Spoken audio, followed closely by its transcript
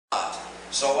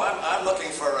So I'm looking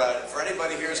for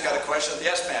anybody here who's got a question.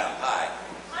 Yes, ma'am. Hi.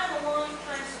 I'm a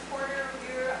long-time supporter of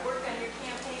your work on your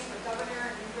campaign for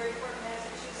governor in Newburyport,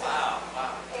 Massachusetts. Wow.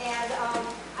 Wow. And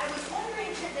I was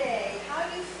wondering today, how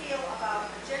do you feel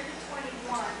about Agenda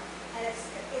 21 and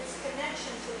its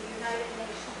connection to the United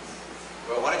Nations?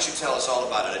 Well, why don't you tell us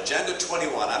all about it? Agenda 21.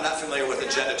 I'm not familiar with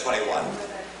Agenda 21.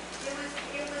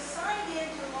 It was signed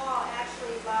into law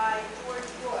actually by George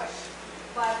Bush,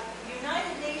 but the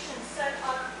United Nations set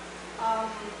up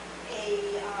a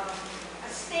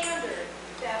standard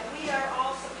that we are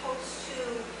all supposed to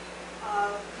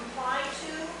comply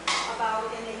to about,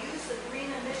 and they use the green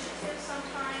initiative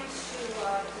sometimes to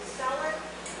sell it.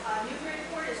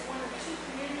 Newburyport is one of 2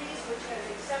 communities which has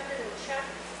accepted a check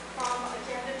from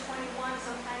Agenda 21.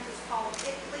 Sometimes it's called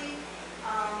ICLEI.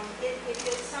 If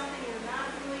it's something you're not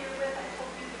familiar with, I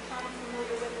hope you become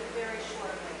familiar with it very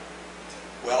shortly.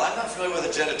 Well, I'm not familiar with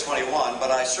Agenda 21,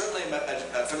 but I certainly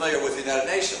am familiar with the United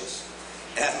Nations.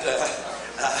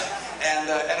 And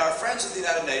our friends at the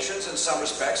United Nations, in some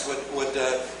respects, would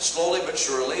slowly but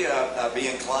surely be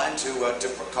inclined to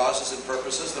causes and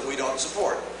purposes that we don't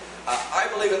support. I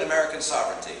believe in American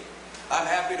sovereignty. I'm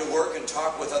happy to work and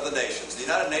talk with other nations. The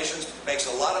United Nations makes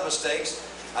a lot of mistakes.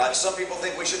 Some people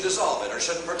think we should dissolve it or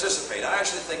shouldn't participate. I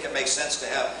actually think it makes sense to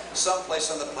have some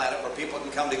place on the planet where people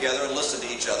can come together and listen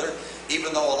to each other,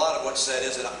 even though a lot of what's said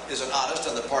isn't honest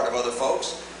on the part of other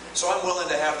folks. So I'm willing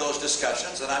to have those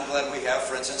discussions, and I'm glad we have,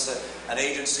 for instance, an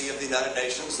agency of the United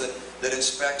Nations that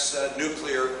inspects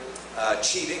nuclear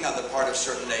cheating on the part of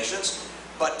certain nations.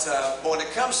 But when it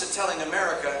comes to telling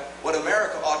America what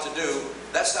America ought to do,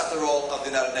 that's not the role of the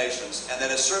United Nations, and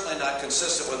that is certainly not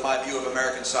consistent with my view of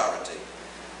American sovereignty.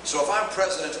 So if I'm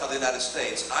President of the United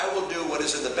States, I will do what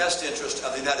is in the best interest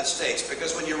of the United States,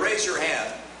 because when you raise your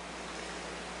hand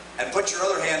and put your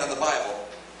other hand on the Bible,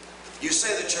 you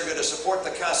say that you're going to support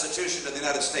the Constitution of the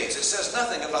United States. It says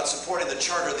nothing about supporting the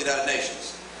Charter of the United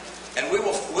Nations. And we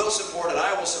will support, and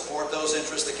I will support those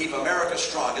interests that keep America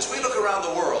strong. As we look around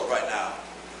the world right now,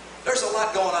 there's a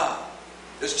lot going on.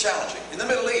 It's challenging. In the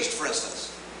Middle East, for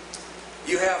instance,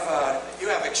 you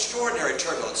have extraordinary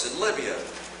turbulence in Libya,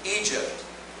 Egypt,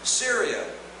 Syria,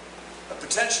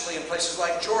 potentially in places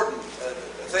like Jordan.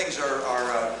 Things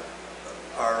are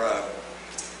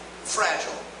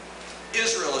fragile.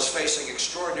 Israel is facing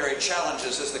extraordinary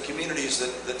challenges as the communities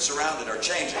that surround it are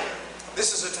changing.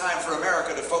 This is a time for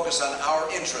America to focus on our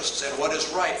interests and what is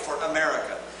right for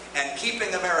America and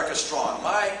keeping America strong.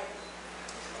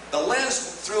 The lens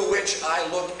through which I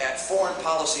look at foreign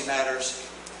policy matters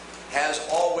has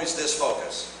always this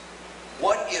focus.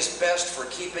 What is best for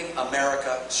keeping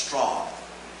America strong?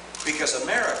 Because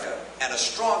America, and a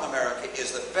strong America,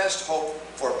 is the best hope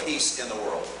for peace in the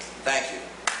world. Thank you.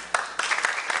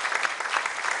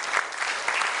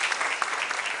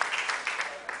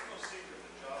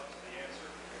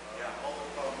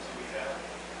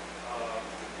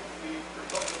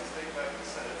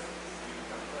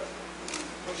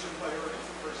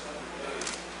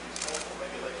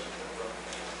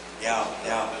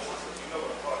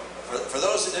 For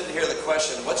those that didn't hear the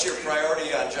question, what's your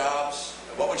priority on jobs?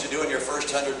 What would you do in your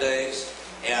first 100 days?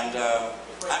 And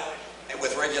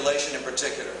with regulation in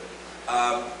particular.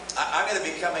 I'm going to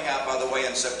be coming out, by the way,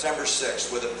 on September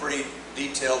 6th with a pretty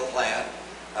detailed plan,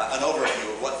 an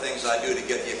overview of what things I do to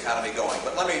get the economy going.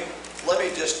 But let me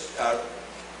just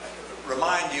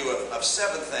remind you of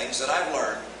 7 things that I've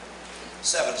learned.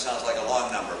 7 sounds like a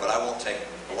long number, but I won't take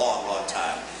a long, long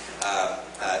time.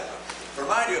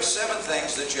 Remind you of 7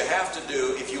 things that you have to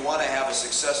do if you want to have a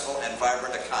successful and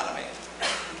vibrant economy.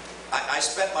 I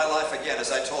spent my life, again,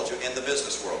 as I told you, in the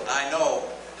business world. I know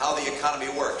how the economy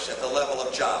works at the level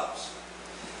of jobs.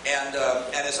 And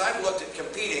as I've looked at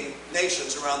competing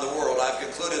nations around the world, I've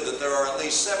concluded that there are at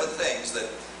least 7 things that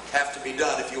have to be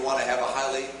done if you want to have a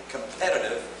highly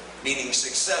competitive, meaning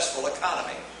successful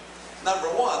economy. Number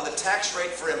 1, the tax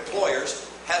rate for employers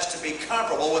has to be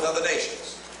comparable with other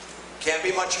nations. Can't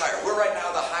be much higher. We're right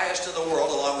now the highest in the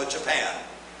world, along with Japan.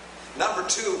 Number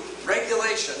 2,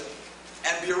 regulation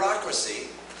and bureaucracy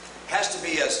has to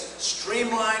be as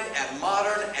streamlined and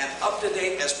modern and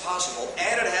up-to-date as possible,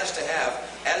 and it has to have,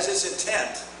 as its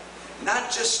intent, not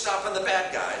just stopping the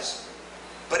bad guys,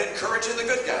 but encouraging the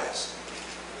good guys.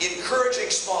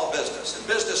 Encouraging small business and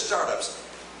business startups.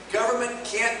 Government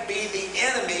can't be the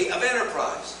enemy of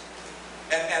enterprise.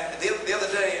 And the other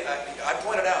day, I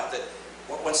pointed out that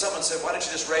when someone said, why don't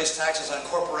you just raise taxes on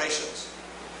corporations?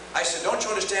 I said, don't you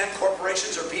understand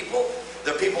corporations are people?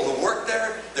 They're people who work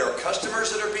there. There are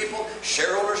customers that are people.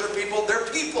 Shareholders are people. They're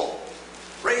people.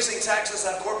 Raising taxes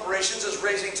on corporations is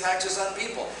raising taxes on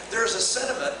people. There is a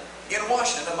sentiment in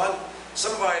Washington among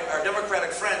some of our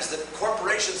Democratic friends that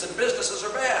corporations and businesses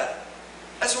are bad.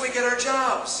 That's where we get our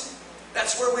jobs.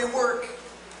 That's where we work.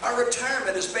 Our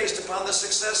retirement is based upon the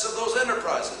success of those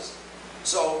enterprises.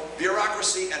 So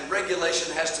bureaucracy and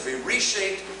regulation has to be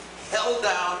reshaped, held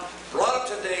down, brought up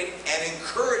to date, and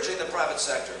encouraging the private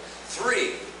sector.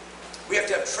 3, we have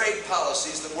to have trade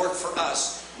policies that work for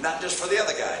us, not just for the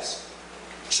other guys.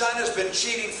 China's been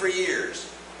cheating for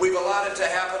years. We've allowed it to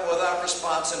happen without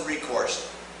response and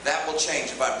recourse. That will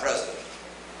change if I'm president.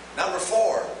 Number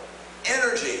 4,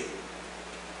 energy.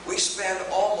 We spend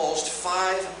almost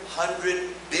 $500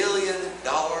 billion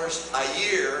a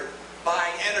year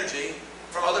buying energy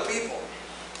from other people.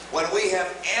 When we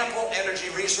have ample energy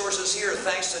resources here,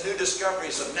 thanks to new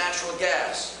discoveries of natural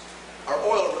gas, our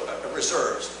oil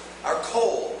reserves, our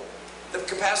coal, the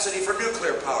capacity for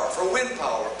nuclear power, for wind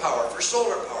power, for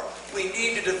solar power, we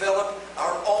need to develop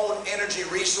our own energy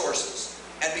resources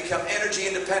and become energy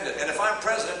independent. And if I'm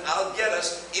president, I'll get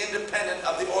us independent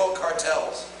of the oil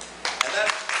cartels. And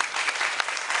that,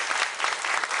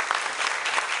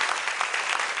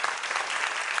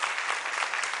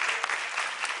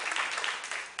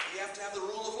 we have to have the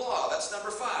rule of law. That's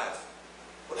number 5.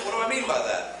 What do I mean by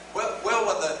that? Well,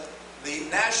 when the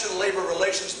National Labor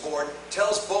Relations Board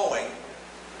tells Boeing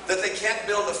that they can't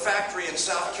build a factory in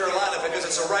South Carolina because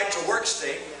it's a right-to-work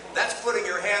state, that's putting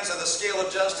your hands on the scale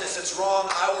of justice. It's wrong.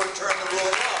 I will return the rule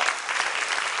of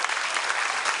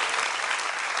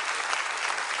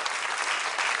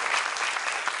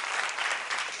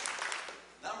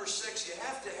law. Number 6, you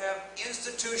have to have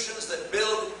institutions that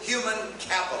build human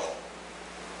capital.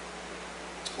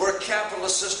 We're a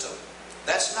capitalist system.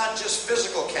 That's not just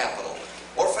physical capital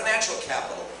or financial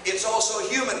capital. It's also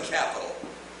human capital.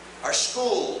 Our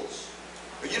schools,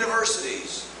 our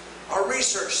universities, our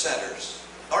research centers,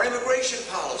 our immigration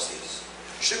policies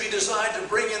should be designed to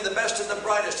bring in the best and the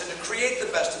brightest and to create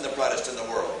the best and the brightest in the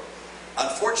world.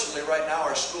 Unfortunately, right now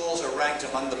our schools are ranked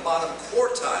among the bottom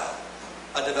quartile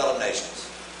of developed nations.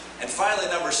 And finally,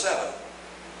 number 7,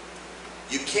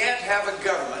 you can't have a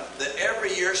government that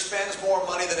every year spends more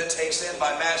money than it takes in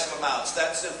by massive amounts.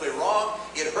 That's simply wrong.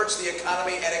 It hurts the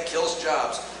economy and it kills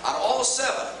jobs. On all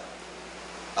 7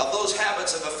 of those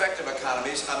habits of effective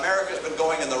economies, America's been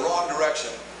going in the wrong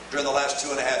direction during the last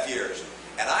 2.5 years.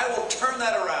 And I will turn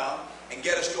that around and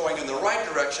get us going in the right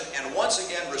direction and once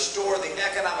again restore the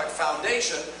economic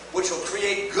foundation which will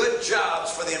create good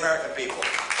jobs for the American people.